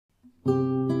Não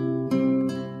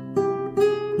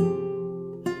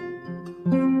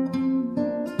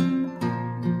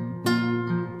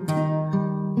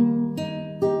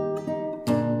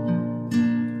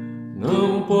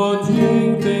pode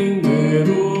entender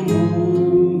o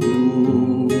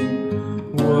mundo,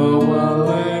 quão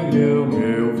alegre é o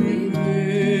meu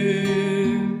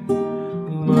viver,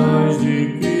 mas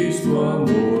de Cristo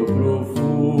amor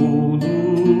profundo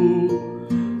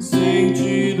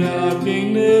sentirá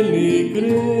quem nele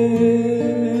crê.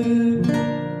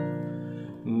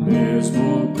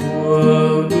 Mesmo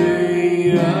quando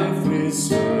em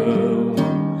aflição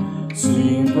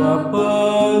sinto a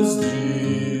paz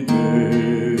de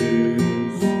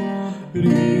Deus,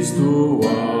 Cristo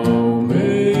ao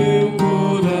meu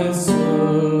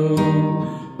coração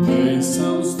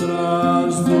bênçãos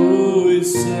traz dos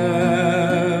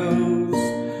céus.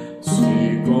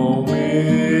 Se com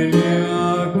Ele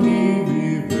aqui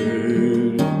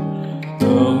viver,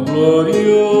 tão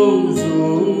glorioso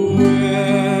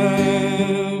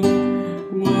é,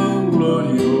 quão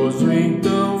glorioso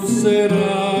então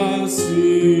será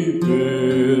se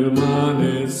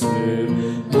permanecer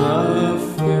na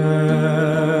fé.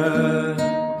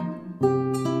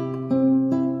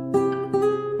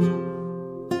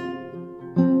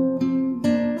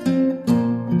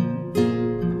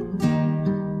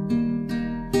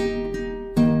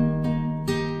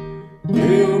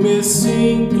 Eu me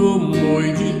sinto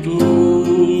muito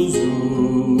ditoso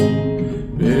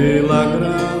pela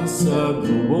graça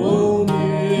do bom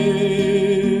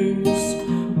Deus.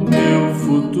 Meu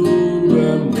futuro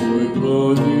é muito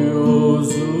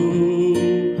glorioso,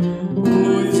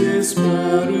 pois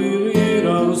espero ir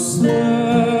aos céus.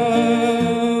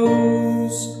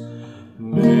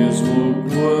 Mesmo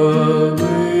quando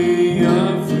em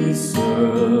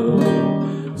aflição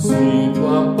sinto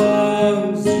a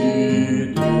paz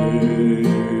de Deus,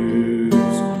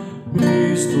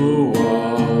 Cristo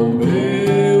ao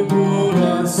meu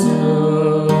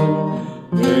coração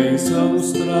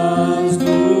bênçãos traz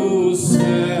dos céus.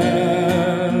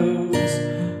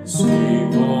 Se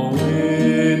com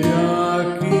Ele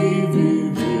aqui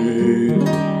viver,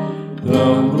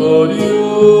 tão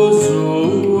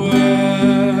glorioso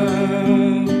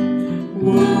é,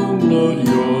 quão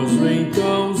glorioso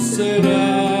então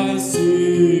será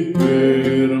se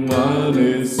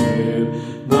permanecer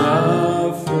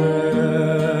na fé.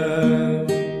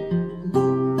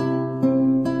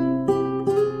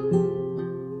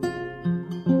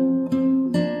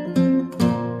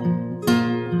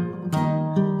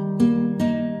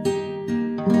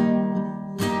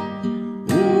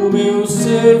 O meu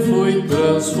ser foi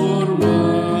transformado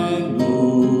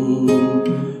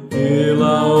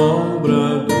pela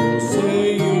obra do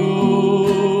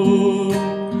Senhor,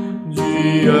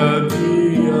 dia a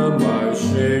dia mais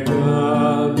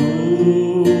chegado,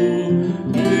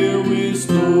 eu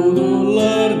estou no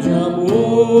lar de amor.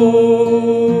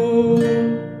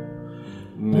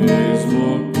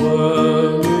 Mesmo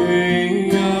quando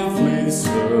em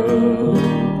aflição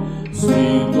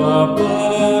sinto a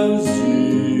paz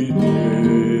de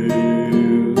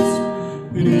Deus,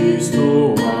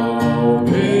 Cristo ao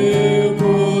meu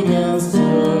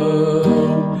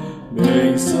coração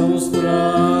bênçãos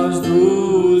traz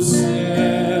dos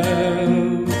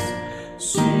céus.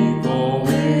 Se com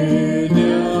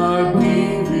Ele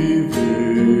aqui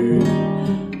viver,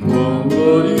 quão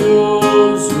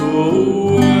glorioso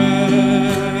é,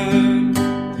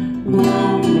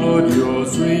 quão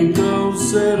glorioso então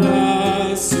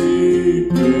será se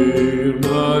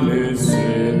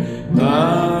permanecer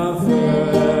na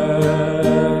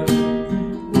fé.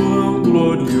 Quão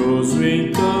glorioso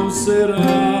então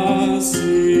será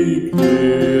se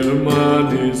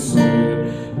permanecer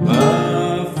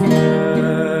na fé.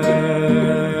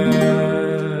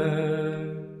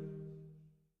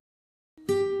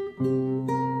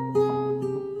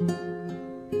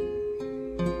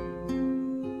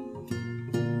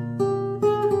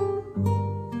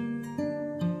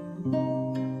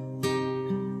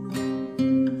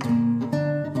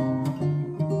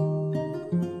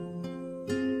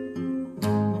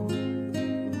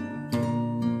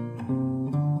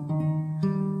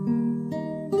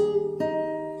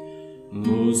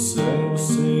 No céu,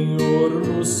 Senhor,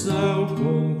 no céu,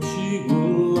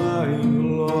 contigo lá em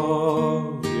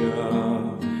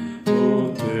glória,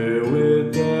 no teu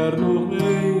eterno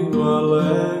reino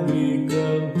alegre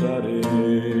cantaremos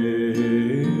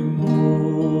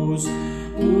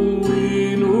um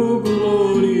hino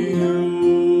glorioso,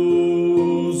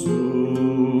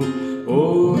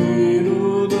 o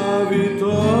hino da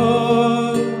vitória.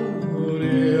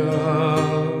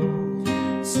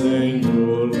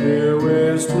 Senhor,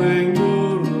 teu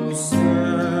esplendor nos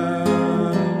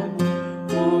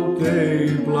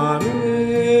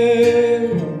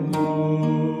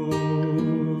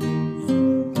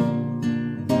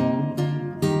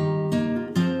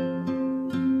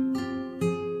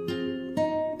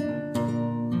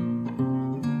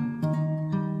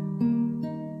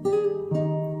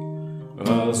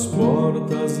As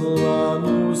portas lá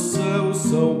no céu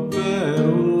são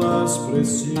pérolas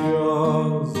preciosas,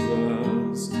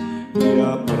 e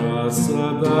a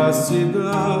praça da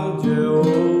cidade é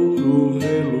ouro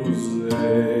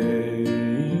reluzente.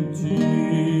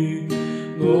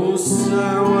 No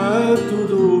céu é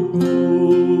tudo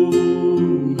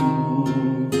puro,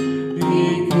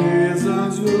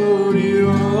 riquezas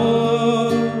gloriosas,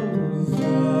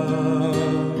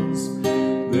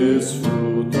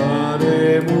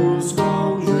 desfrutaremos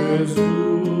com Jesus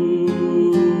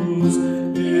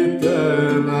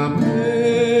eternamente.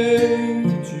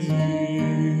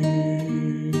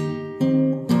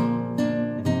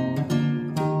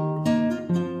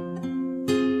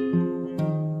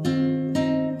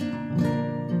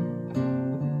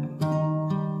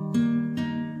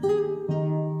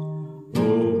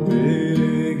 O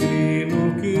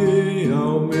peregrino que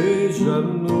almeja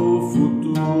no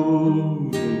futuro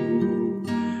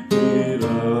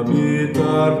irá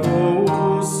habitar com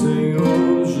o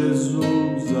Senhor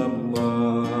Jesus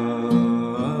amado.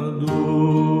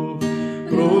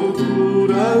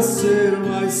 Procura ser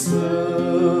mais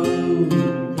santo,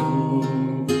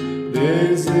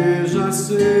 deseja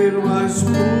ser mais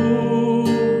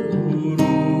puro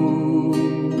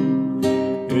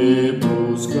e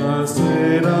busca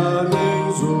ser a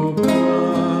Deus o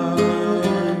Pai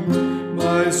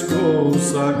mais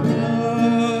consagrado.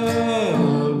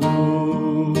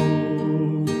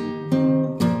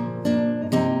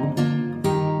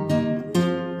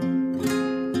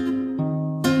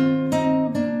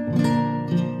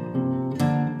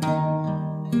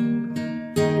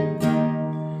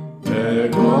 É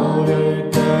glória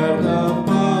eterna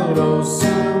para o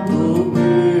santo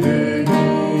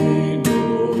peregrino,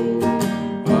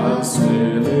 a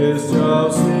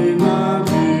celestial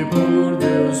cidade por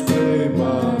Deus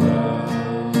preparada.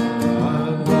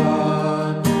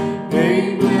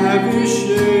 Em breve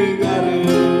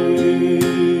chegaremos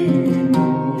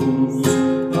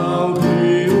ao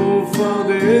triunfal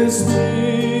destino,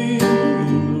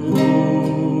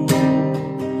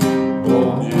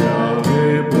 onde há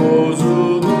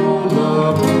repouso do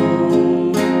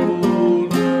labor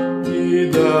e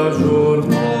da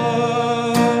jornada.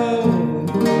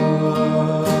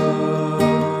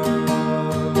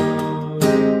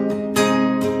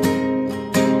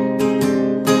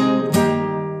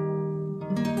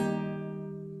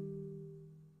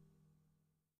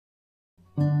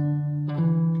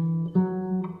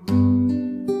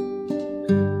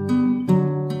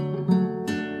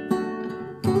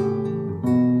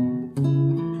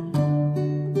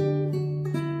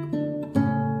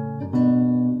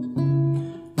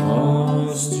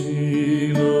 Nós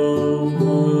te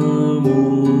louvamos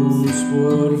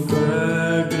por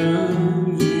fé,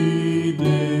 grande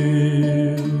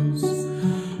Deus,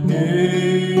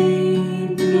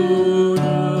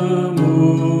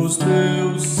 imploramos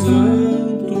teu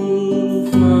santo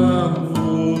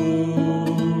favor.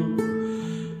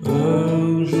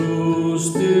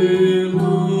 Anjos te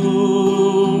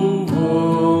louvam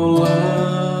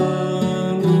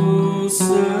lá nos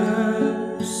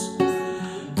céus,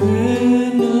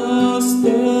 e nós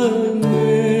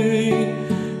também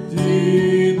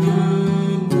te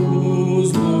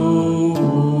damos louvor.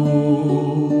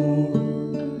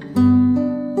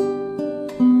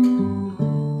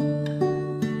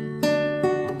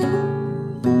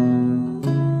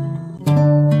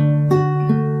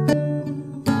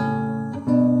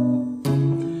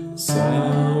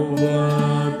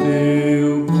 Salva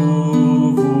teu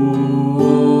povo,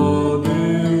 ó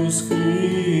Deus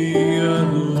Criador,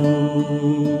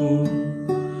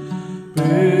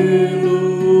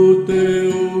 pelo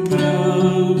teu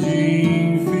grande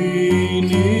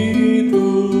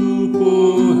infinito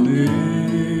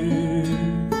poder.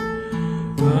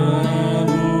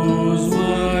 Dá-nos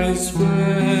mais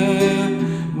fé,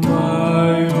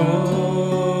 maior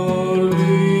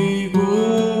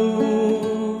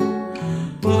vigor,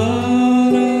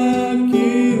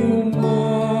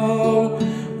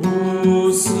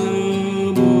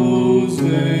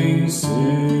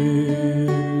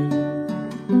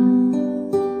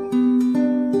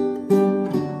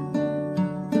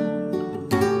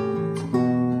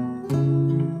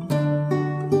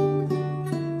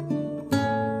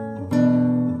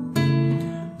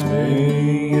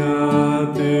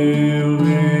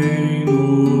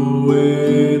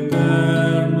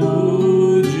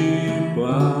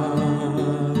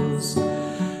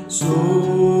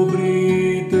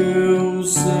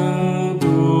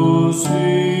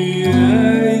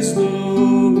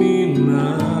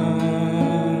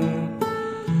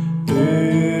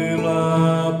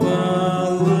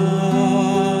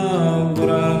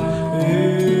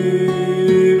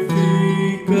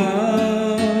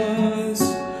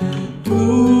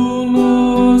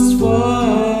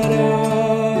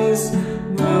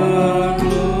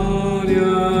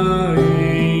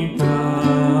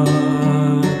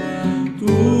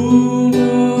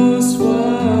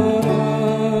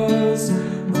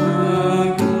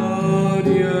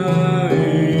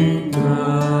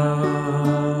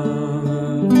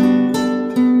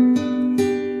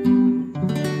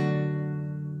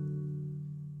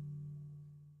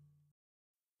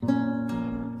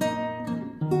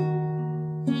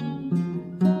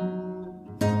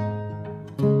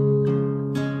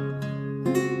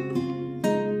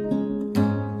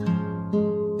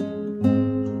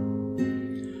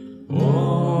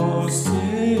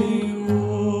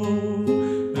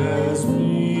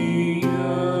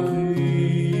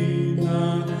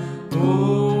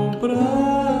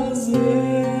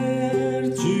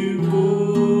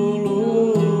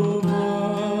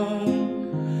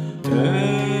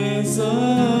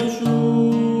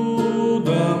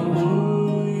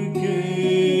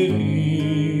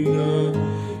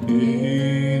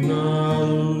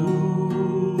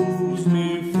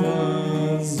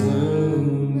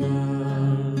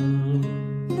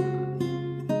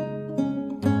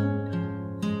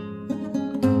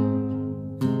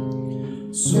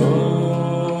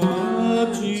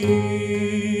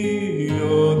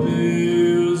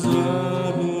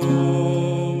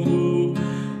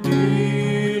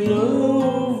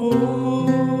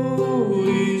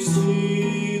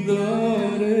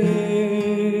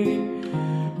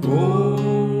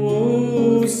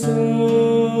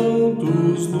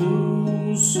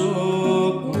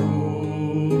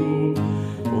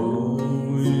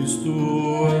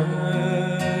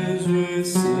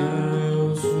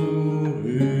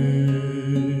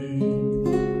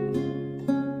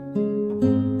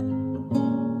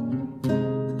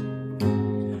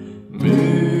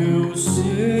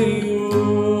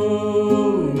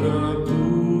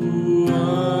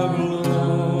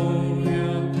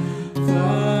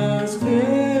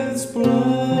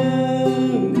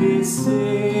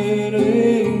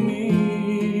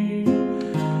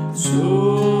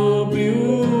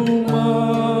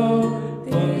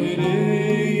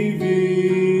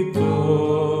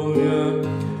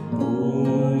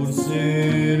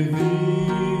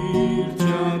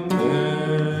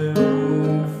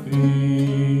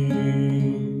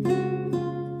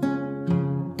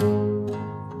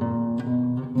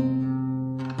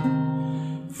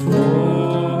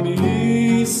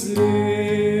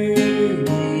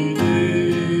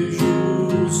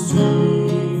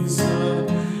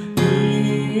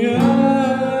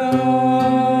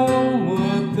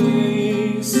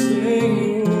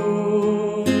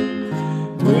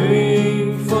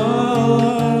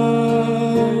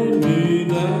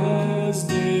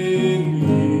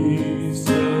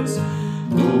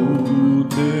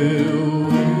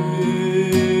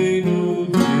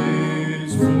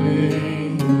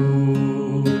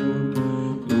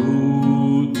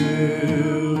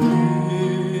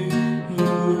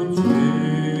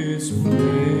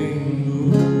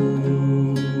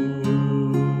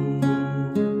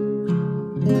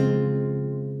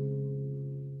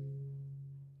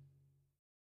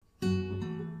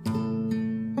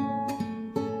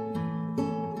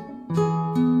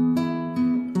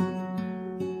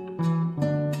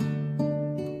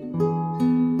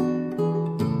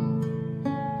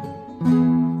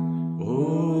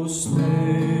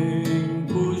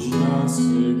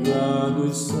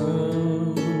 chegados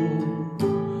são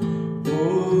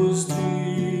os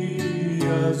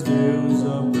dias, Deus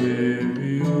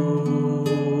abreviou.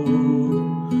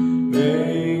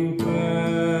 Bem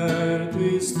perto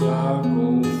está a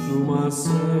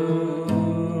consumação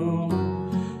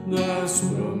das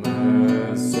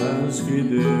promessas que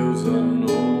Deus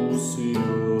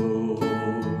anunciou.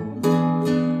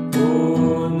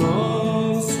 O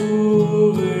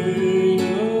nosso Rei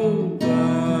não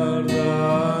tardará,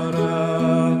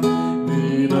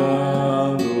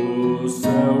 virá do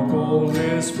céu com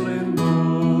resplendor.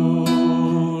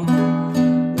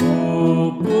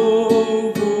 O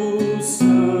povo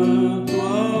santo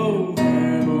ao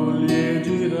vê-lo lhe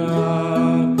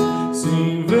dirá: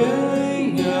 sim,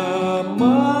 venha,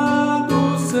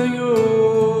 amado Senhor.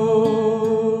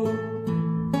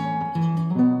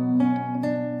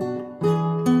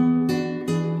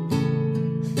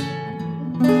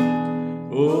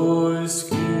 Os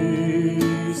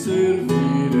que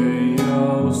servirem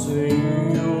ao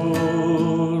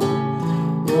Senhor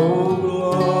com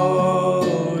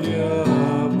glória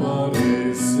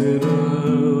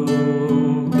aparecerão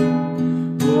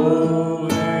no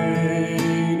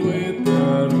reino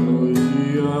eterno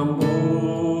de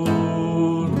amor.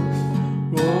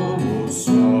 Como o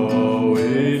sol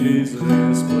eles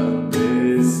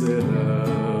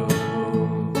resplandecerão.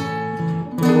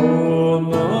 O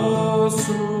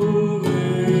nosso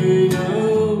Rei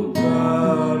não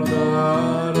tardará,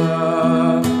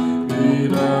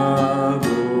 virá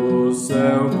do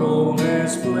céu com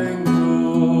resplendor.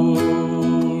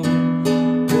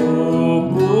 O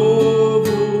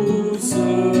povo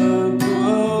santo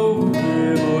ao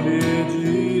vê-lo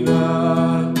lhe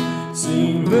dirá: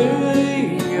 sim,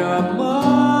 venha,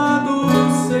 amado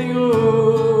Senhor.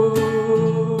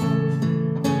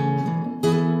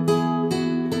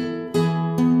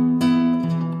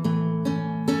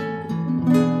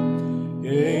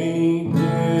 Quem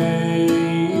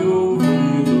tem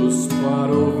ouvidos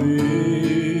para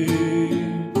ouvir,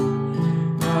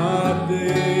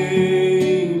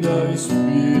 atenda,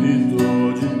 Espírito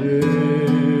de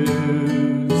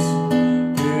Deus,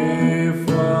 que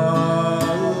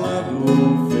fala do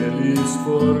feliz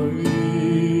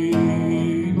porvir,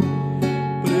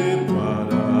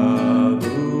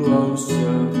 preparado aos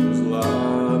santos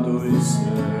lá dos céus.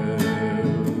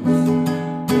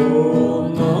 O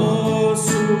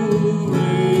nosso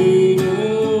Rei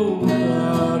não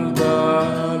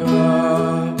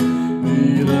tardará,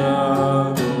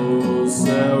 virá do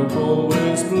céu com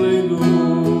resplendor.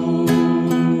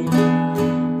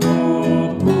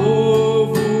 O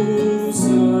povo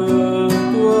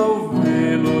santo ao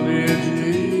vê-lo lhe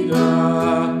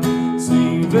dirá: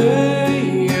 sim,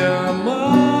 venha,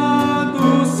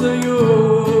 amado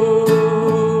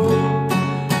Senhor.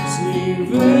 Sim,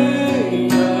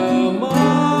 venha,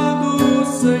 amado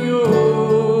Senhor.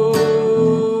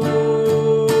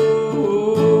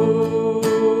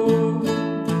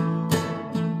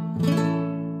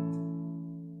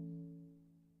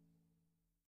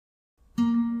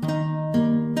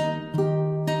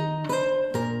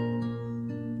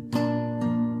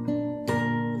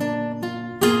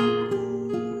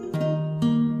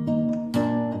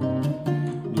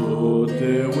 Do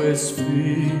teu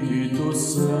Espírito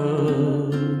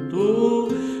Santo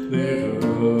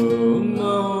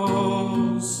derrama,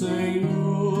 ó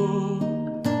Senhor,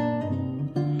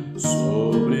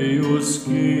 sobre os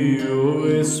que o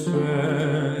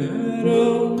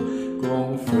esperam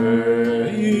com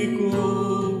fé e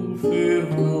com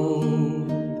fervor.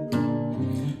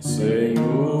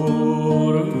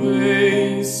 Senhor,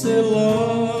 vem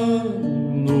selar-nos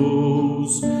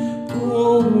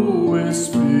com o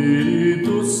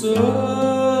Espírito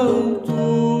Santo,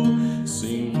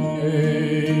 sim,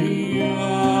 vem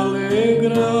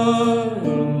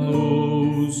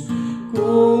alegrar-nos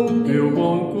com teu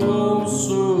bom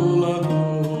Consolador.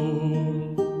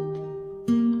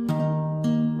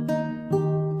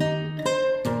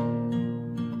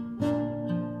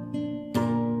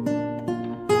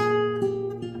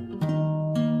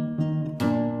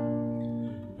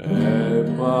 É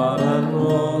para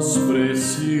nós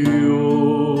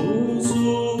precioso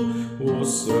o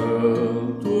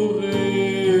Santo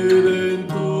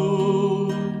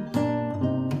Redentor,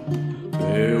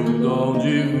 teu dom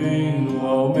divino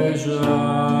almejado,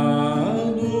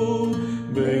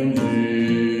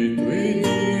 bendito e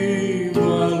de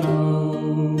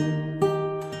valor.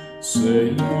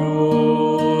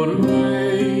 Senhor,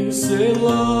 vem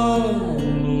selar-nos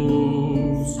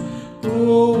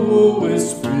com o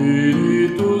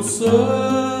Espírito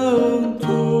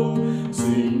Santo,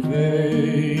 sim,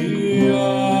 vem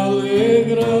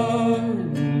alegrar-nos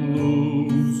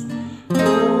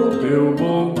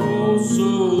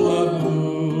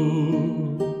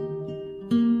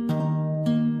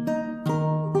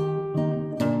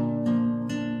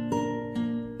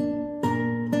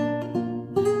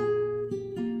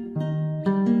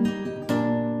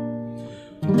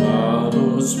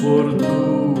Dá-nos por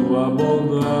tua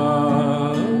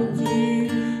bondade,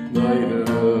 na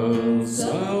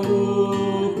herança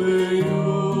o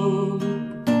penhor.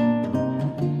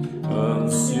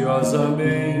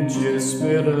 Ansiosamente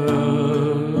esperamos,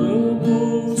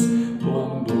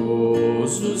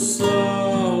 bondoso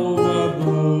Salvador.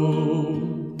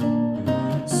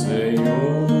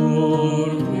 Senhor,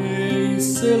 vem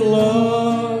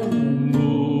selar-nos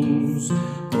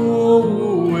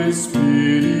com o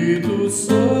Espírito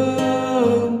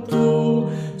Santo,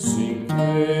 sim,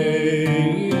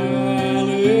 vem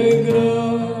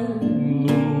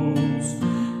alegrar-nos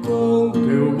com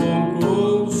teu bom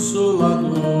Consolador.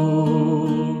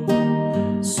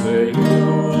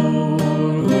 Senhor,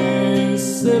 vem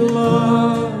selar-nos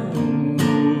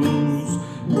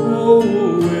com o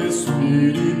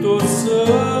Espírito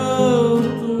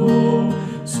Santo,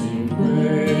 sim,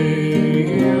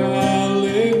 vem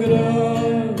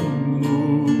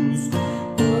alegrar-nos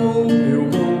com teu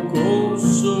bom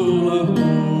Consolador.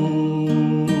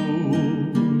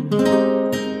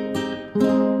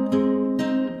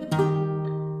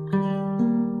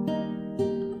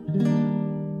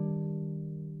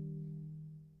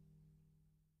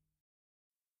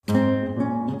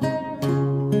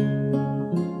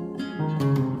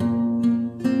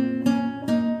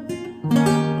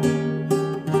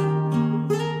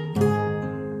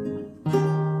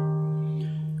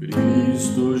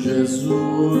 Cristo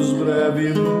Jesus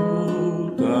breve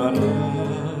voltará,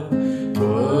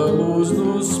 vamos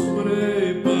nos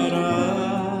preparar.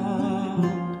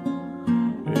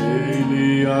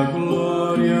 Ele a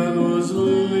glória nos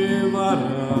levará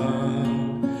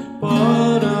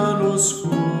para nos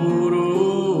coroar.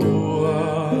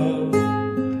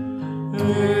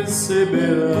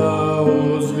 Receberá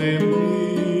os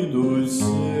remidos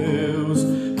seus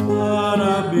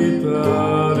para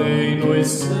habitarem nos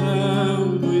céus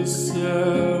dos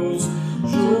céus,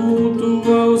 junto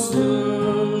aos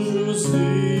anjos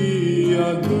e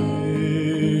a Deus.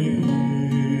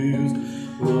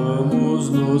 Vamos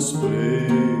nos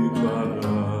preparar.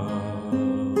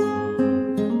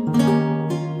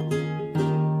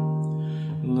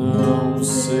 Não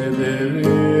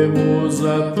cederemos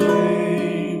à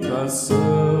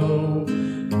tentação,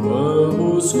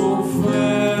 vamos com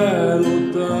fé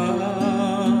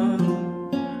lutar.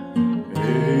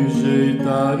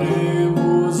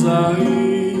 Rejeitaremos a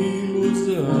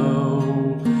ilusão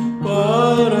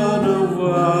para não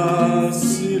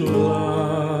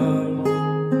vacilar.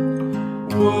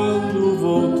 Quando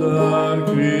voltar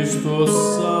Cristo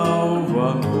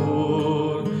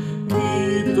Salvador,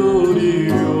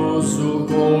 vitorioso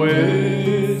com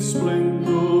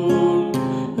esplendor,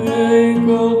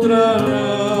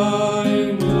 encontrará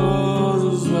em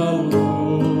nós valor.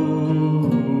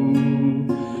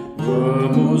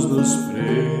 Vamos nos preparar.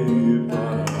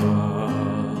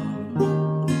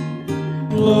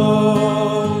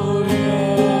 Glória,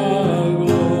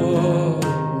 glória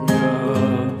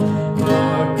a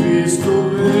Cristo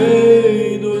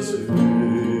Rei dos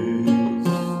Reis.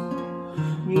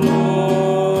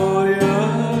 Glória,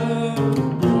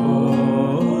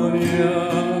 glória,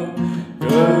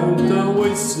 cantam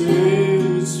os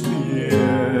seus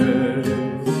fiéis.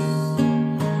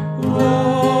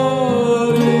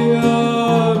 Glória,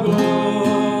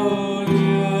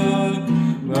 glória,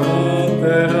 na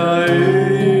terra e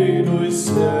nos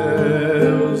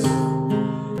céus.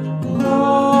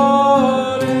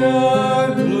 Glória,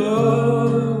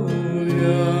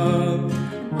 glória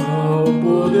ao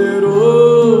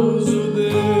poderoso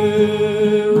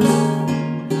Deus.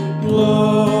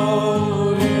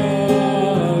 Glória,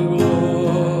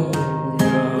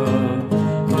 glória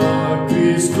a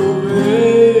Cristo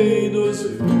Rei dos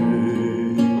Reis.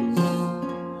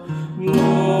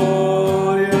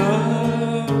 Glória,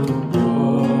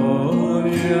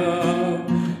 glória,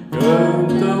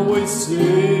 cantam os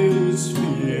seus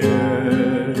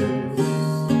fiéis.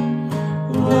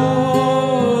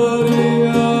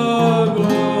 Glória,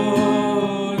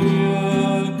 glória,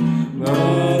 na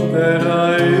terra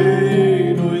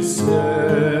e nos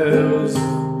céus.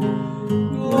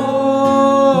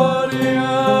 Glória,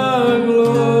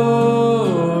 glória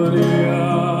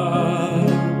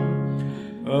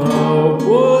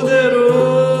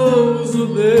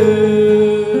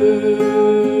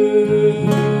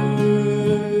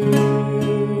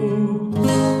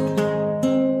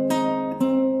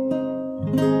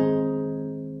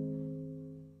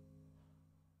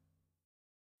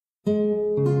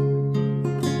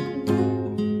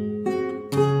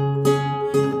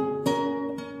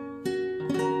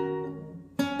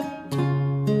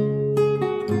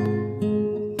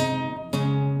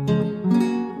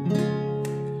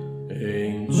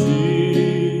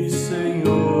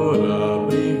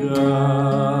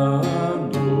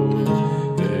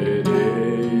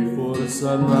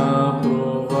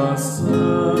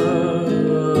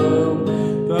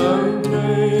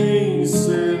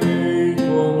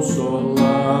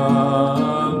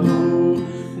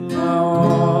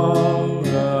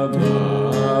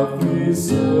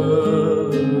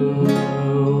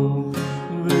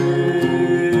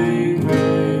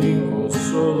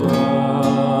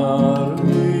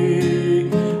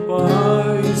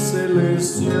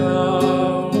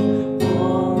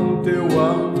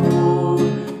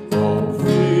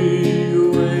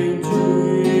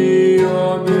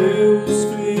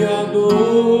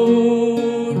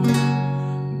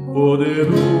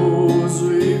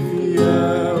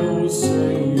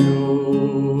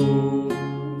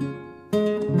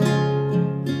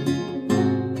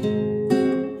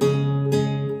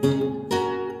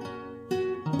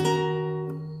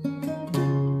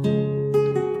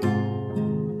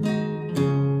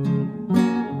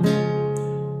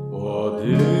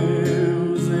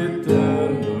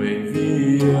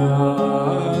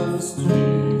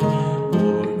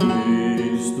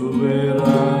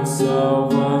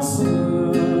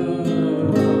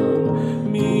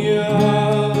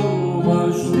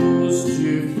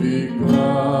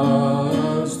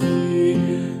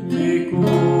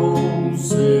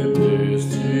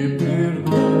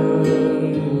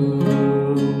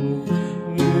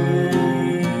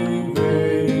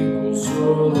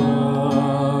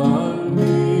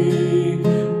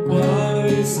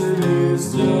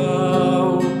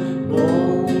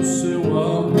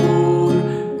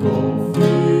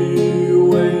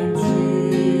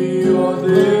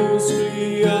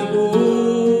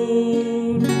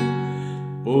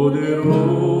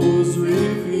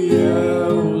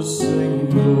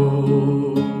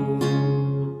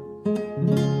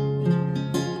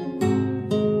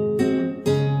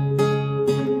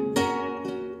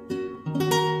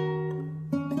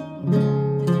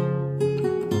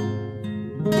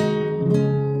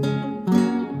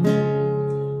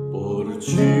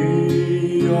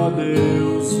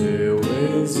Deus eu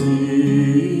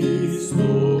existo,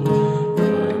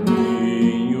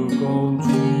 caminho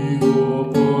contigo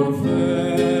por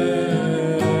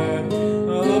fé,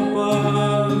 a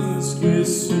paz que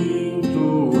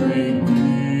sinto em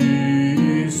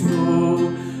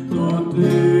Cristo, do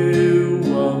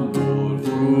teu amor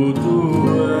fruto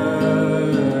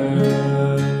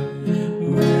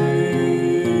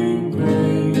vem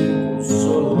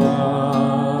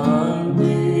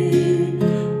consolar-me,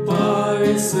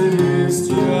 Pai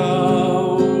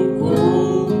celestial,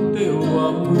 com teu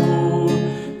amor,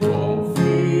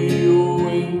 confio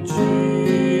em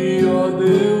ti, ó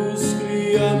Deus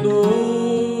Criador,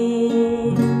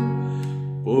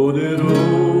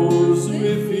 poderoso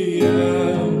e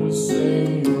fiel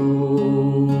Senhor.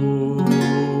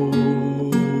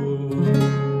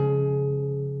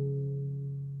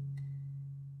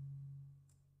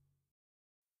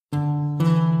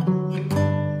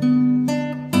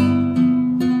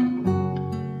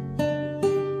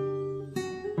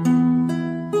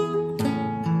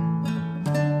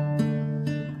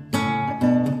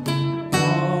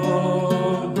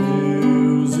 Ó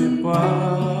Deus e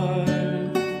Pai,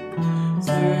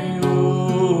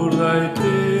 Senhor da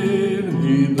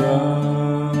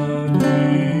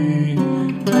eternidade,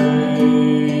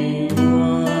 venho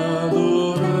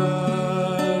adorar-te,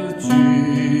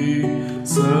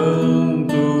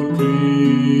 Santo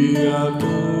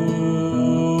Criador,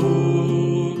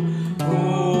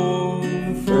 com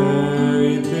fé e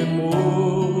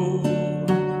temor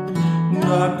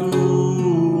na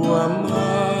tua majestade.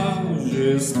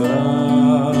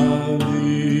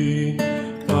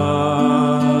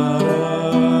 Para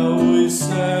os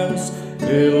céus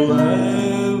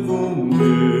elevo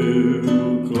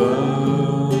meu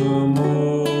clamor.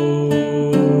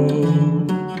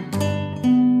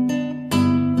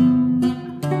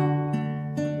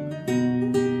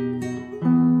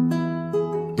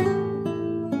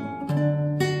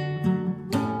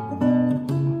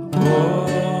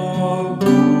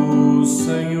 Rogo,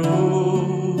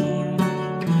 Senhor,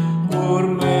 por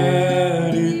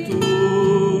mérito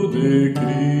de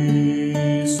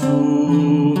Cristo,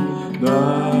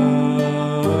 dá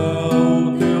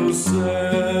ao teu servo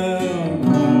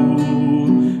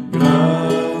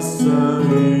graça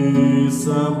e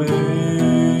saber,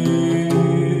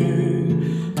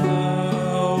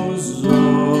 aos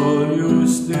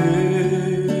olhos teus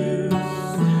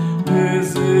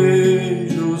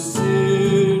desejo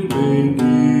ser bem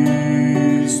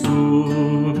quisto.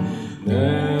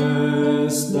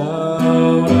 Nesta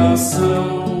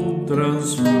oração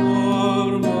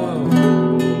transforma o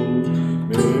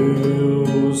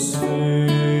meu ser.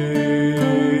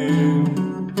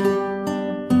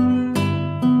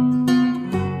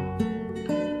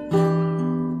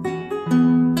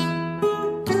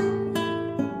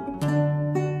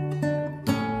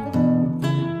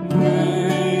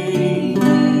 Vem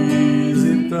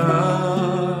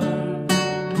visitar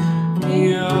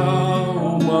minha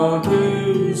alma, ó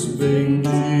Deus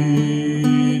bendito,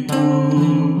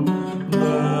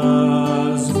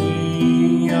 das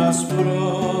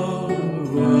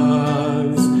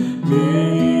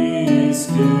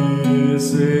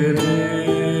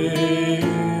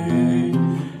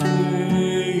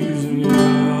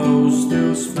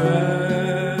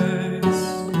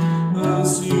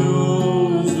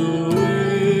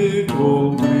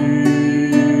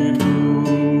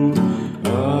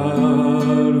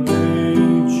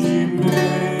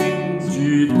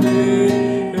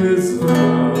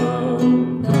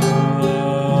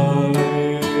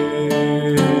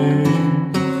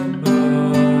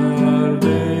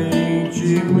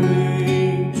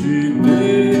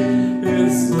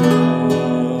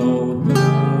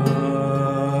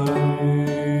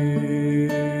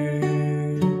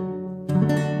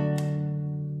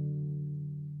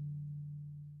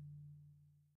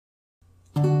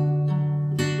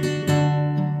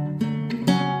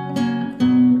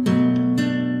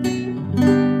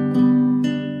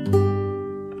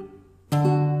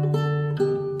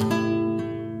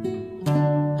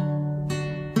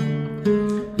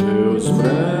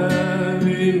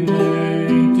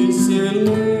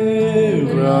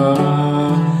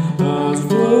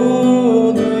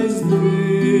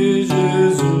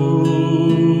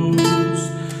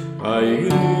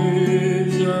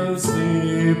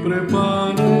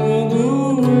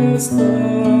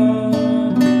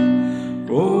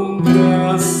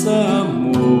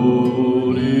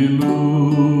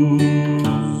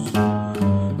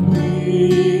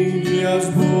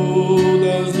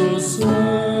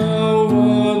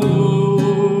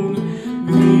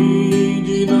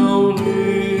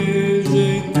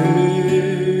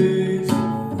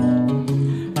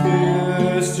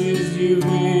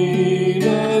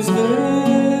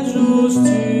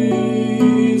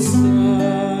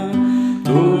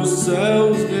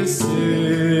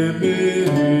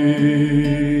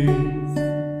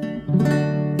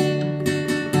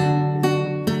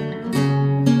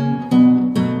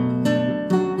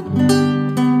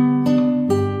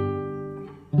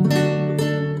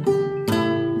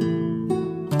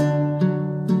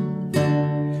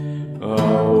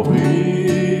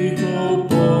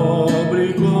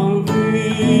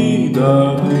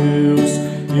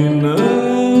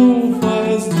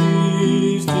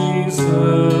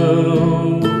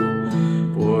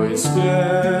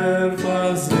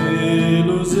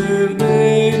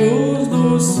herdeiros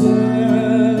dos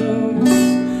céus,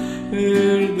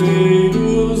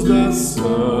 herdeiros da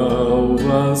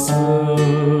salvação.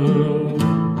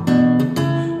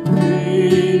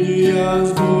 Vinde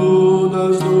as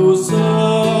bodas do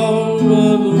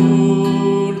Salvador,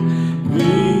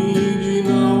 vinde,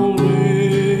 não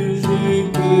rejeiteis.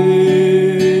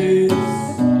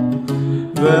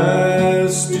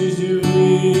 Vestes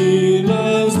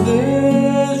divinas de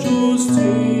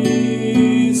justiça,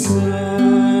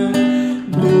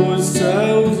 dos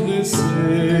céus recebereis.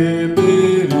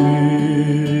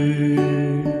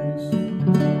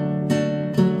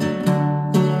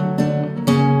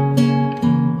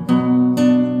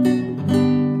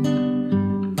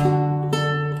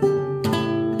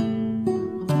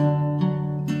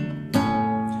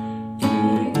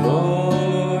 Que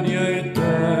glória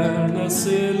eterna,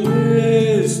 celestial,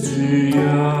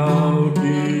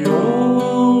 que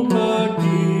honra,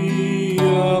 que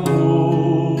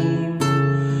amor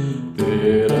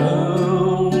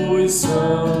terão os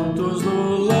santos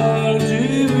no lar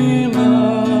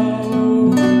divinal,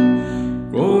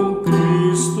 com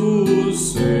Cristo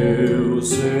seu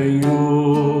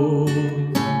Senhor.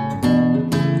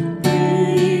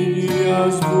 Vinde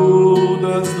as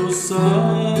bodas do Salvador,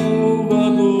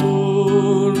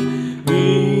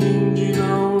 vinde,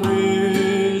 não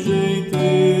rejeiteis.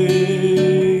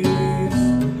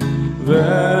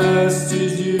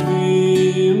 Vestes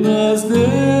divinas de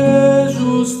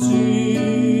justiça,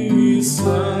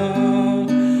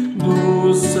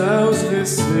 dos céus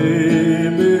recebereis.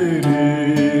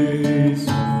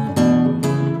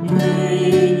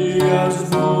 Vinde as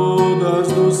bodas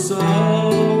do Salvador,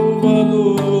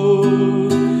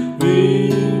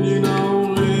 vinde,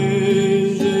 não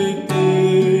rejeiteis.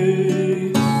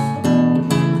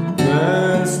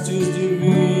 Vestes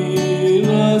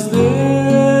divinas de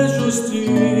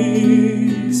justiça,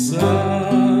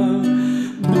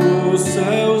 dos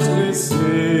céus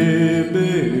recebereis.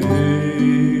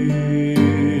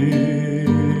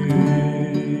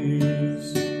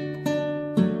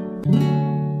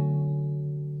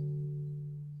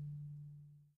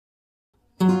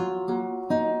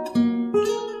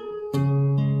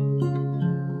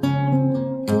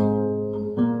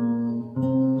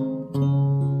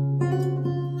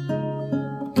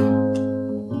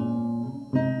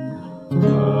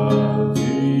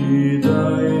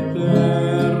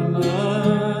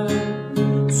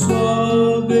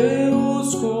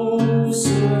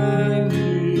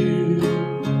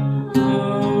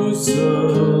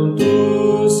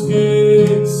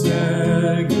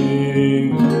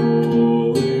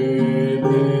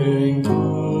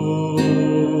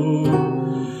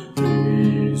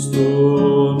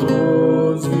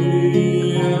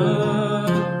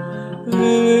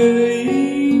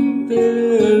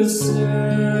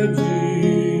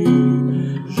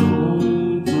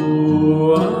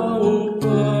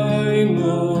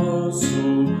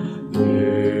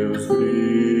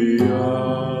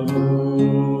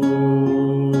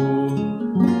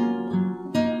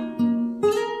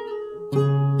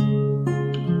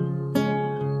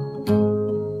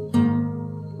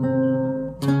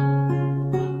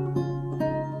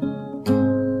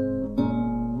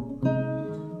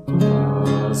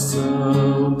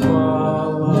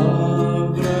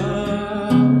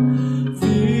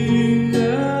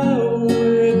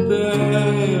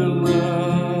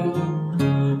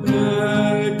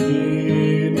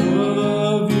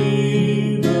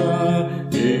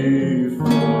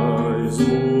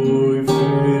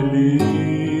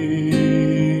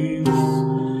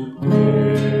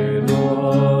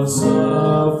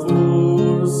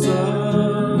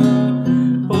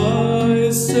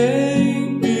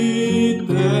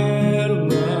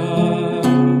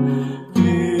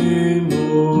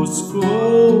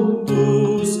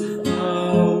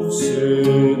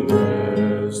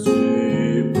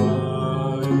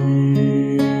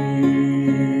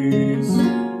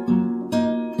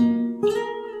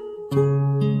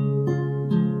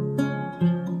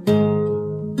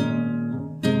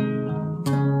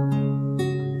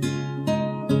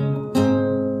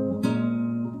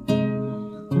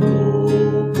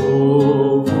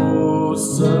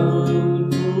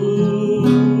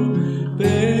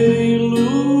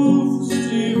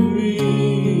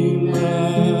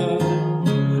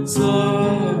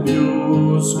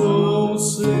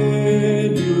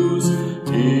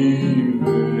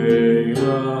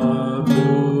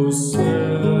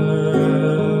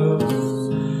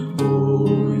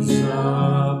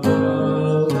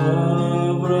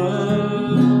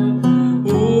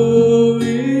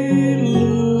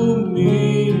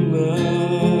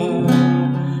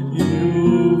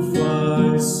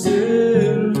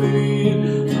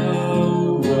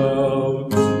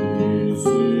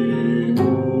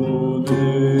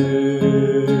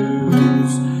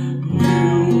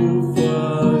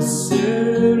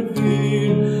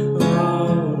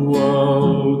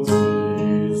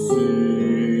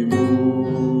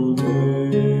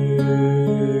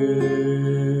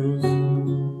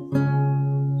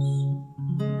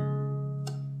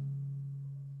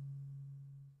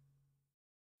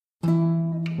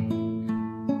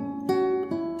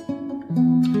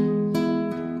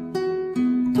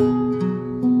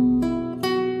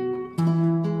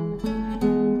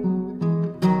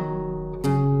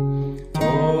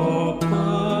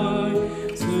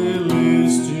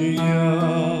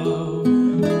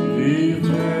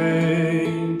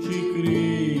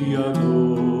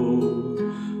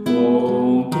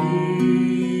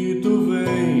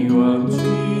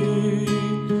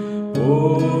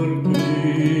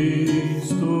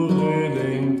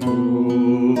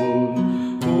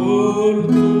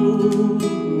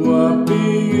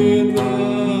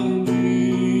 piedade,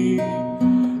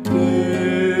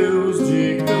 Deus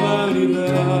de caridade,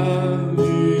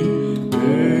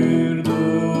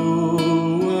 perdoa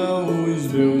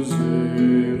os meus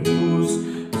erros,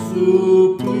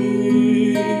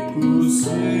 suplico,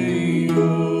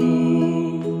 Senhor.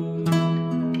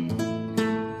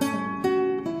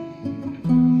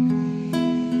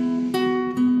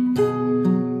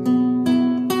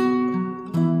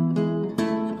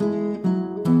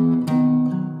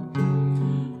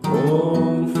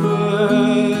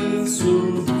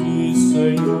 Confesso que,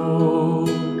 Senhor,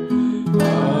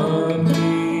 a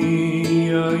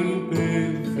minha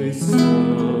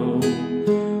imperfeição,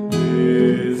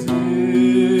 desejo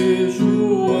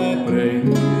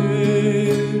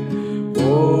aprender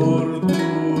por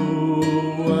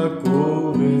tua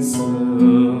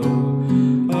correção.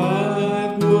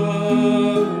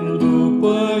 Aguardo,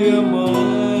 Pai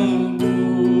amado,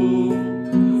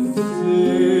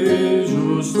 ser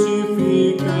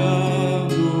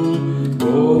justificado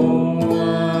com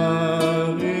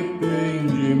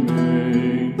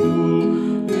arrependimento.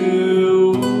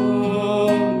 Eu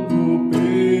rogo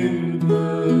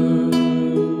perdão.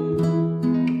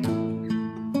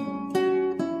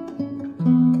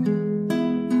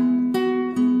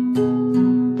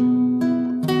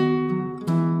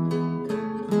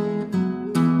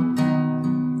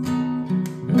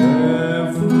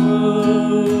 É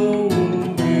vão o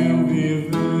meu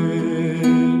viver,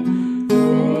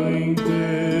 foi em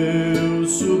teu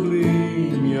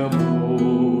sublime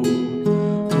amor,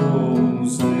 com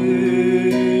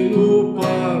zelo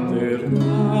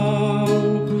paternal,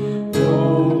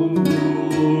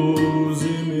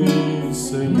 conduze-me,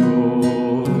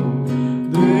 Senhor,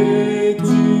 de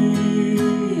ti,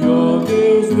 ó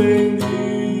Deus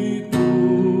bendito,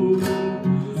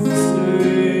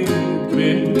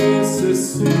 sempre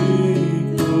necessito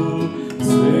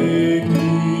seguir-te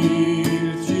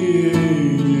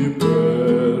de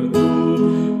perto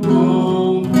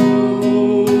com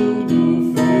todo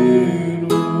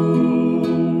fervor.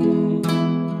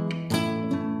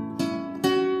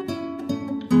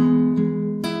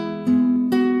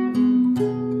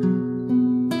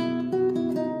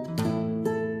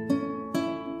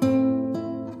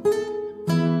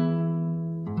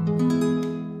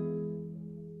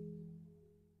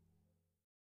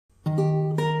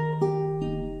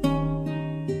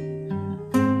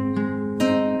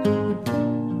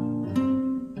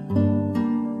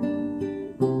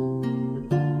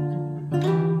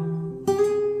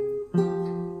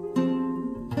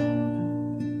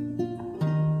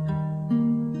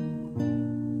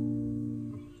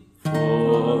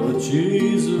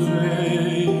 Fortes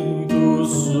ventos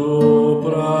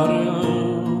soprarão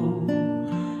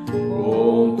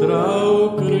contra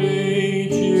o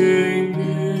crente em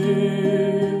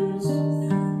Deus,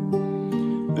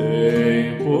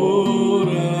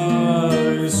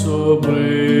 temporais sobrevirão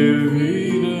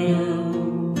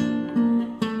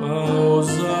aos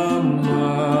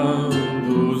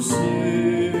amados seus.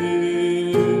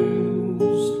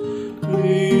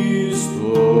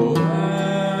 Cristo é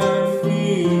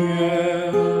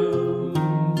fiel,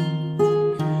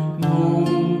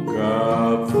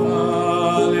 nunca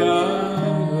falhará,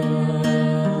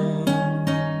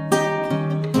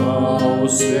 ao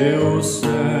seu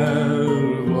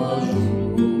servo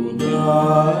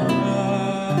ajudará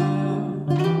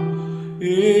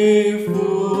e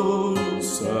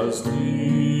forças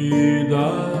lhe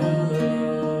dará.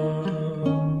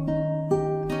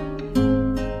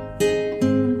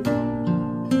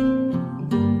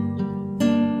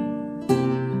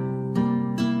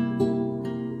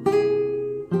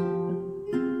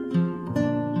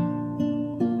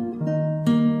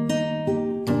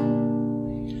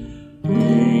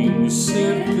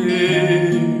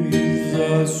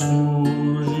 Incertezas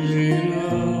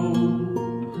surgirão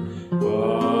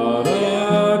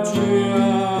para te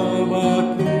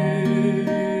abater,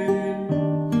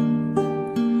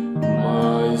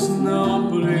 mas não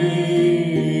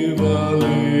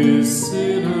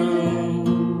prevalecerão.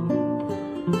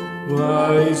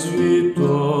 Vais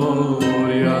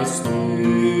vitórias ter.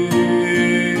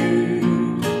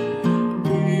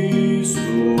 Cristo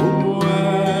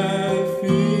é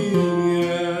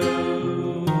fiel,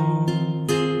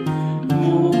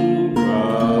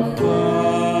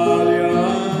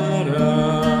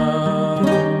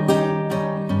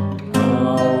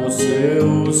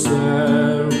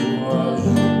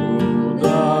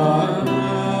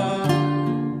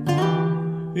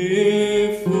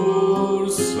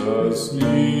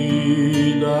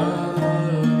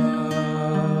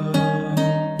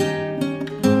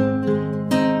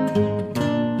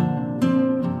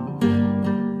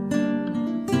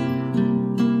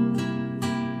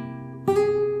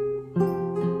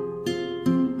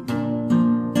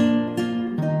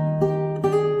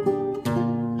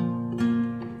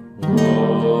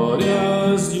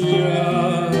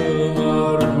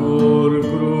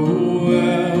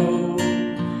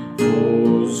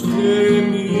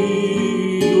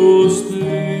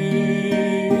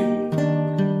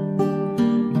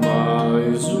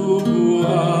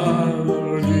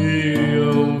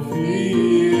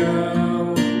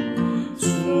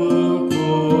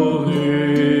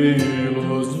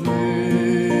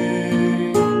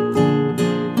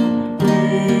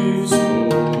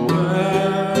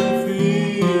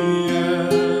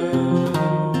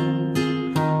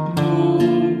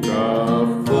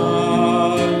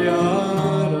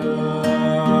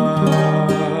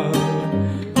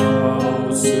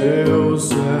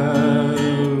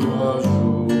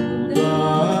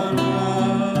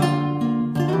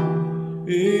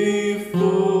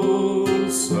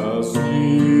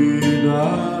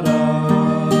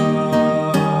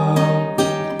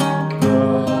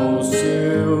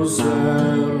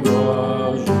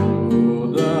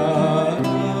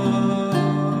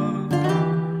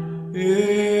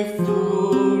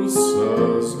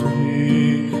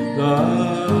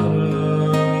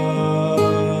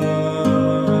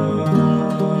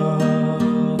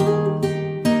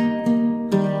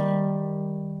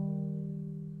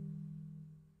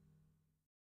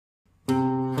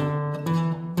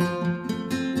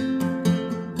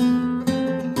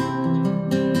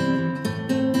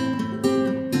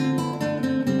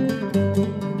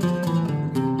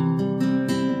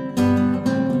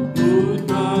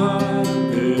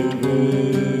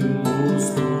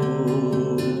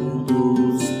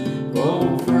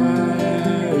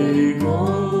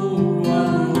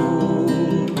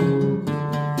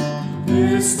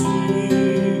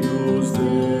 nos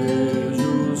dê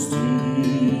justiça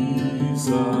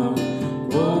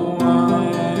com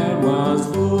armas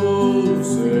do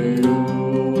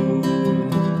Senhor,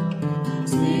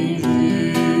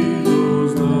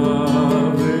 cingidos na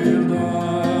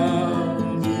verdade,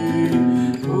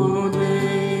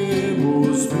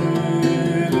 podemos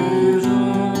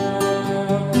pelejar,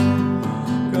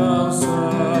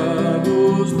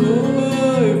 calçados do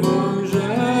Evangelho,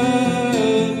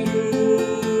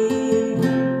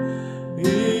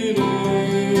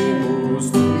 iremos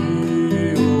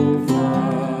triunfar.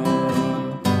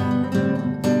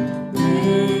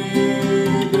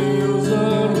 Em Deus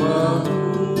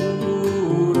armadura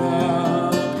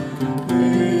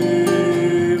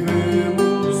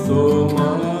devemos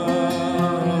tomar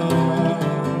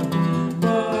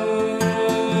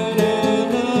para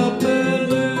na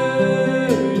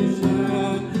peleja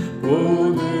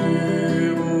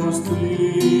podemos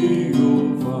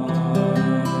triunfar.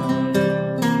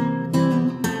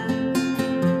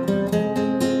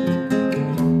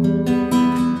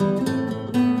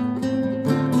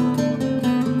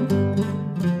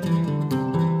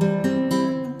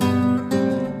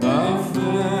 Da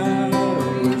fé o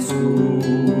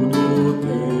escudo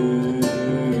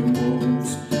temos,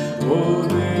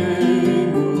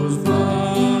 podemos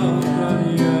batalhar.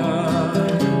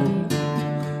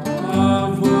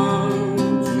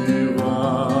 Avante,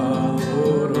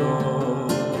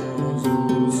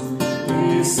 valorosos e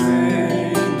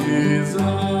sem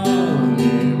desanimar,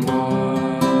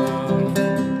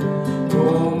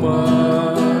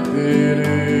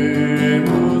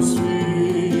 combateremos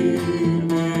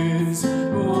firmes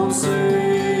com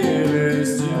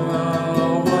celestial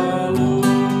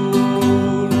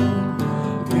valor,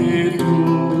 e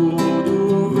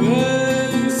tudo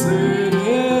venceremos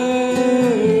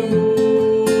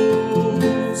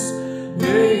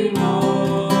em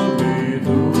nome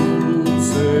do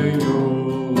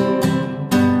Senhor.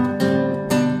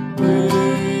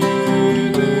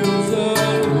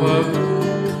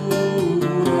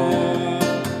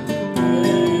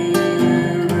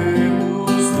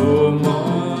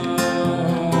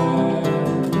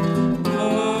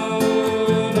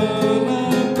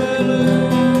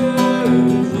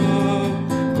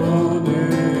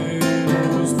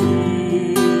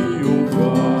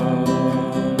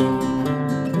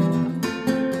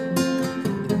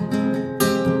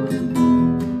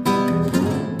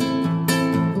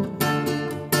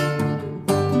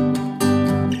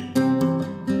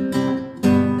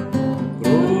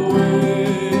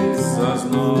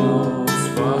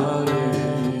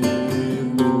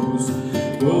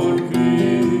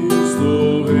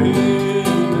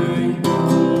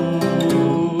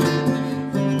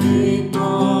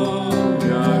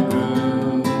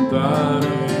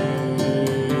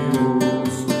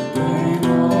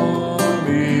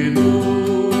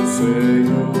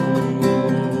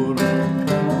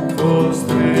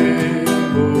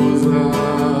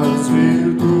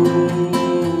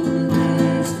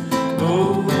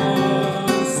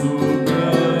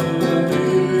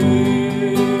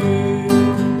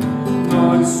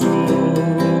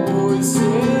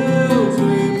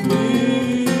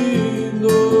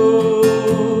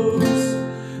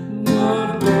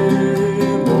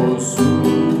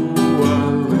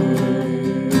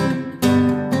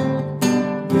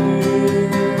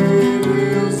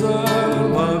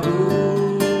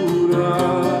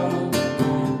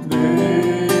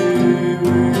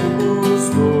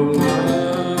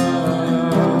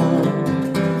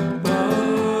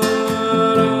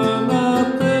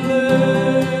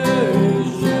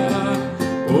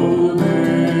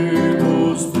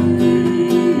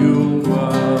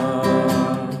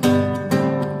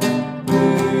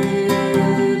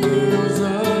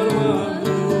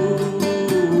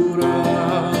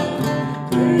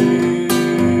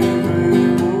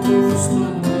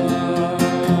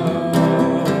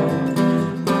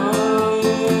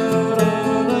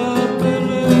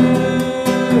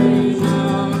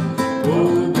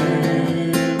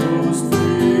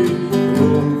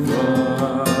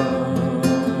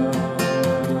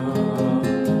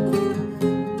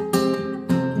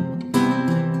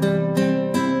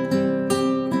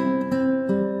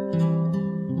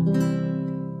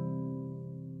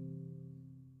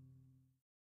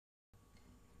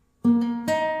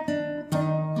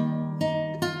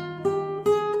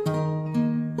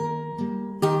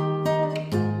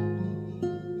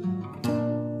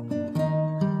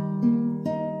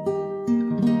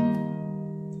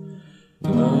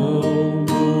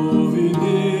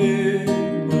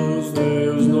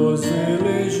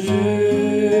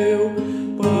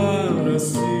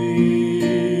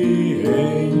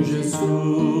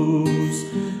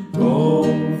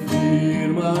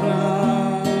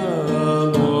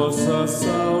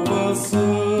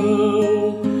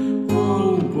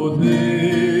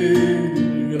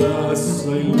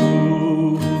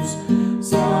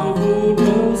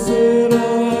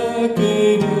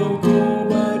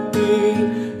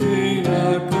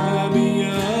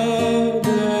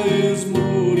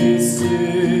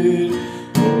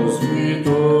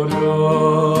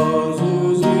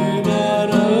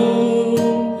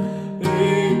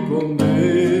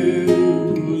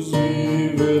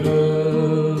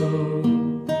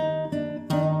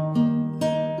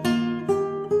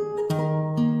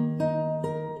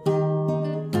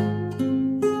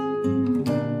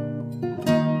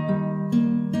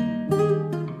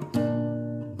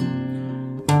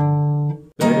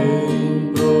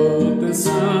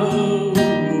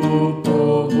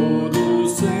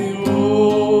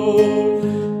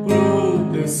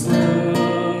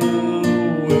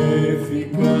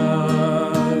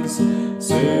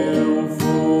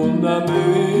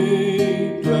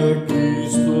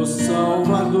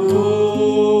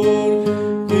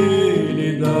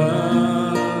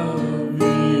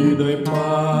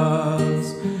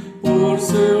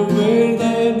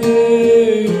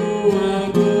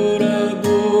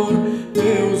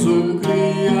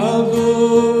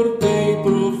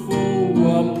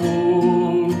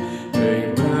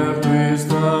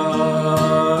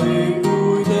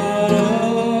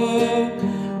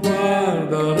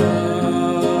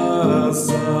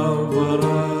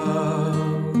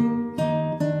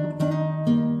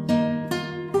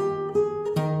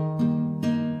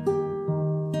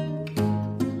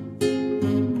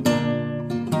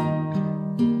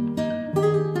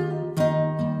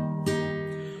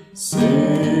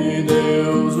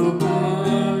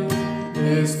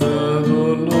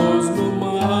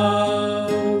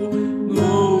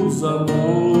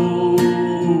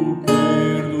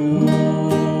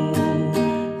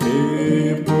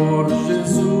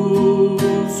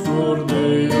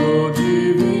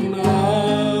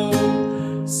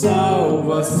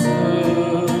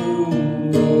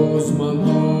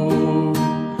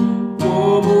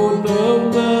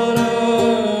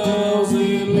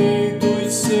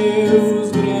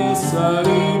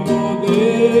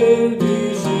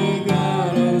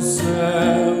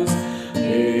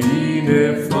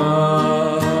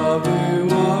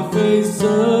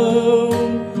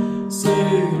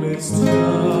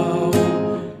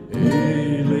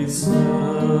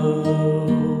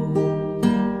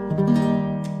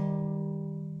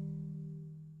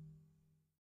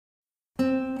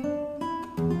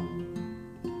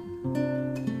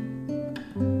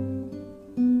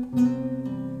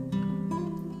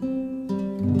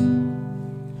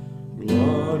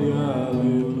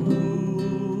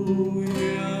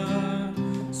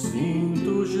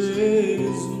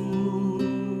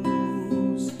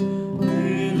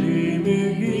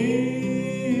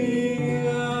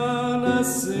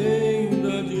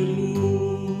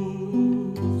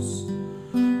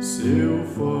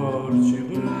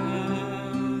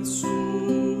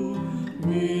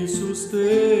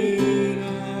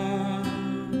 terá,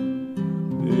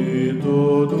 de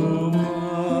todo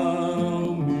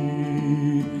mal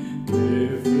me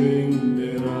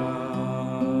defenderá.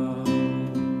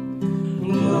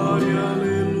 Glória,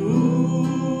 aleluia,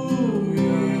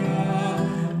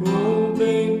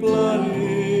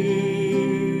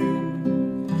 contemplarei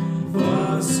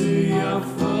face a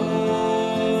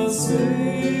face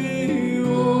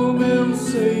o meu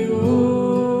Senhor,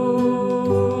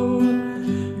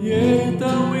 e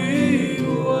então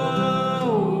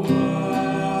igual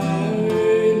a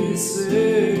Ele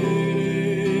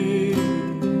serei,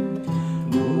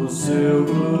 no seu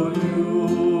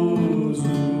glorioso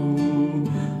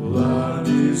lar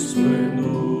de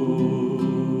esplendor.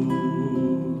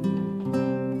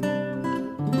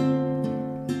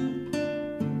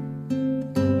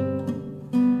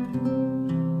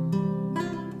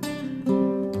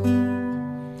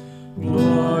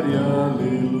 Glória,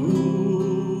 aleluia,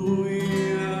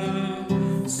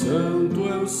 santo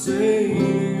é o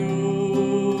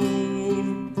Senhor,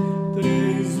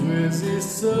 3 vezes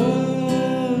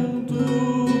santo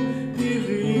e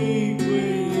rico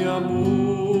em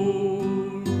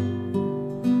amor,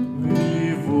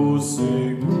 vivo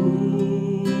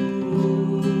seguro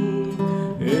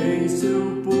em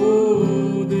seu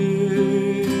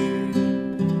poder,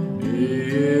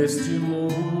 este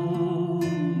mundo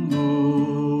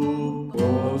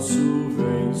posso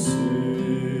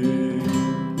vencer.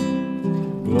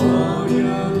 Glória,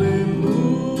 aleluia,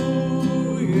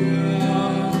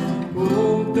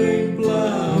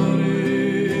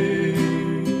 contemplarei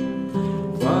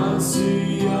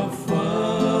face a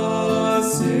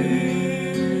face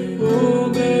o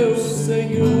meu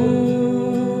Senhor,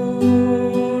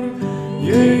 e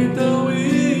então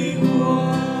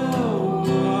igual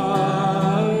a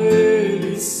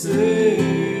Ele serei,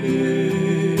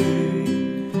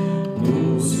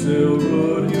 no seu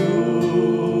glorioso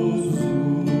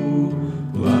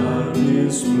lar de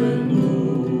esplendor.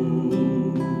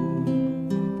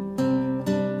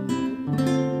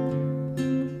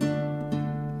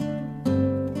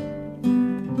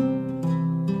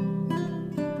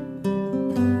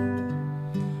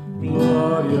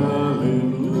 Glória,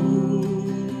 aleluia,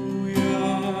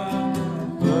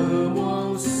 amo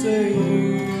ao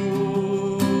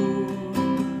Senhor,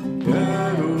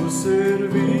 quero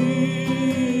servi-lo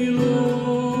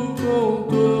com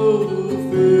todo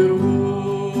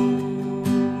fervor,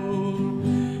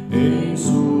 em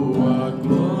sua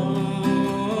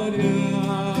glória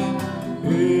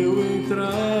eu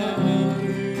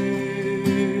entrarei,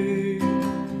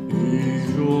 e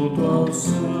junto aos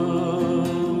santos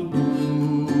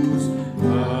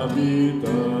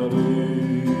habitarei.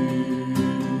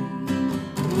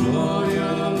 Glória,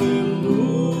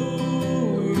 aleluia,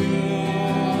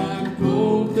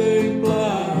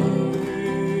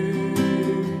 contemplarei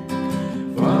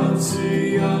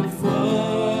face a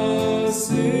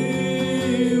face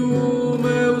o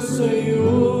meu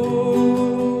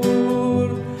Senhor,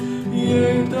 e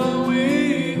então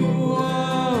igual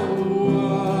a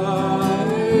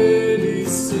Ele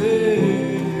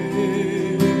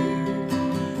serei,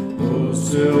 no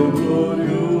seu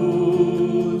glorioso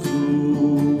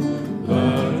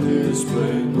lar de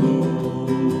esplendor.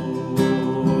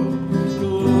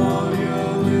 Glória,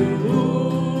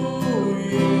 aleluia,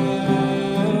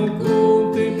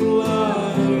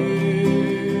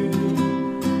 contemplarei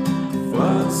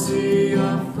face a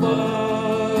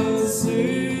face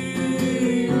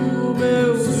o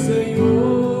meu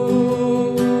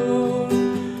Senhor,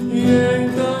 e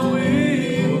então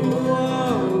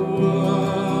igual a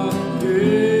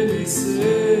Ele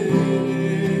serei,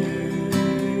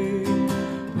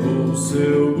 no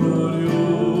seu glorioso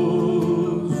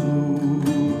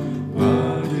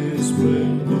lar de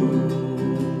esplendor,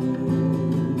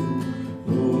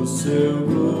 no seu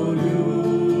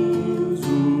glorioso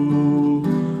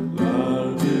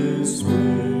lar de esplendor.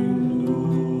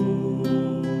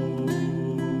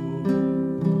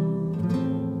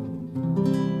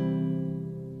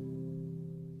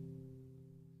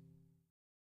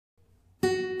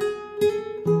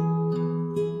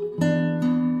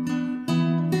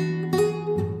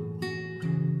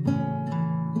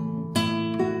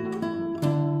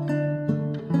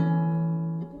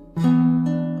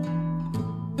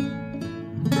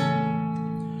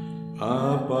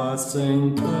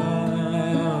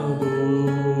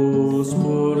 Apacentados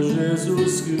por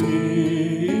Jesus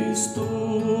Cristo,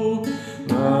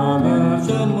 nada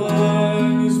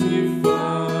jamais me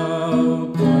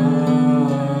faltará,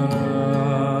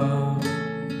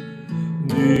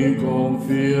 de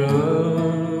confiança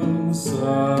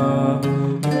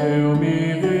eu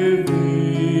me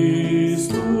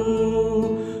revisto,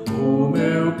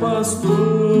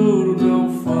 pastor não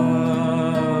falhará.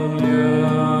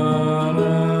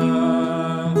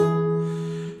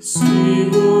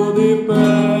 Sigo de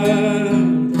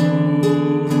perto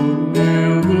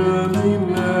meu grande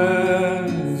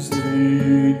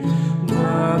mestre,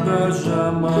 nada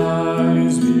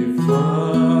jamais me faltará.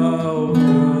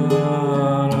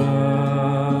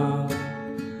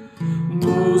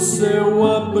 No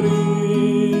seu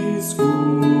aprisco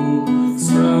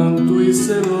santo e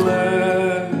celeste,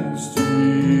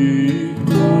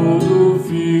 todo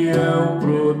fiel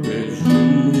protegido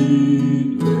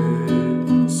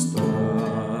está.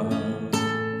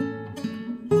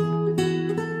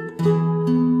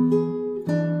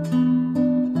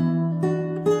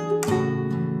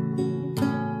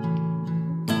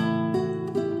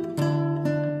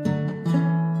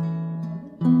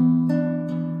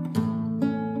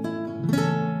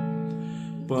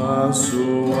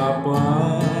 Passo a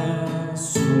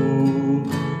passo,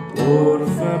 por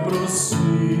fé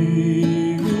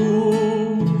prossigo,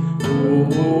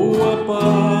 rumo à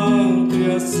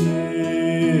pátria celestial.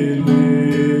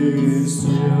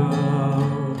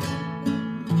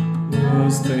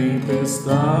 Nas tempestades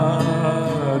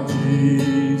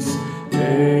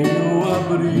tenho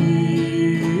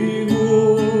abrigo,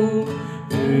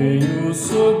 tenho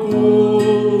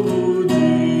socorro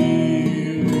divino.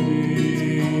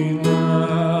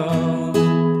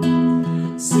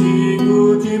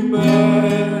 Sigo de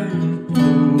perto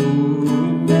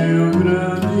meu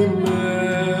grande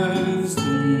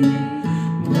mestre,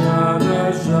 nada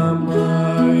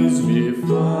jamais me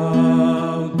faltará.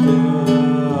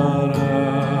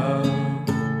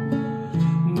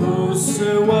 No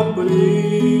seu aprisco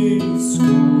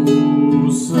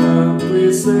santo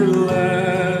e celeste,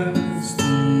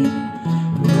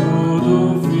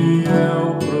 todo fiel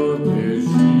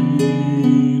protegido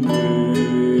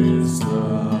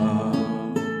está.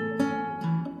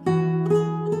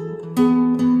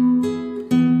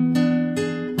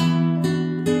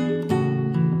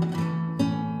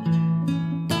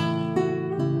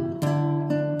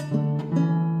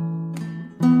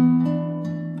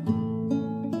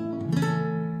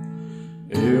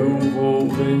 Eu vou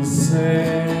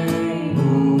vencendo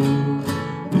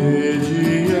de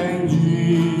dia em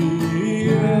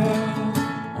dia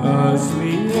as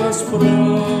minhas provas.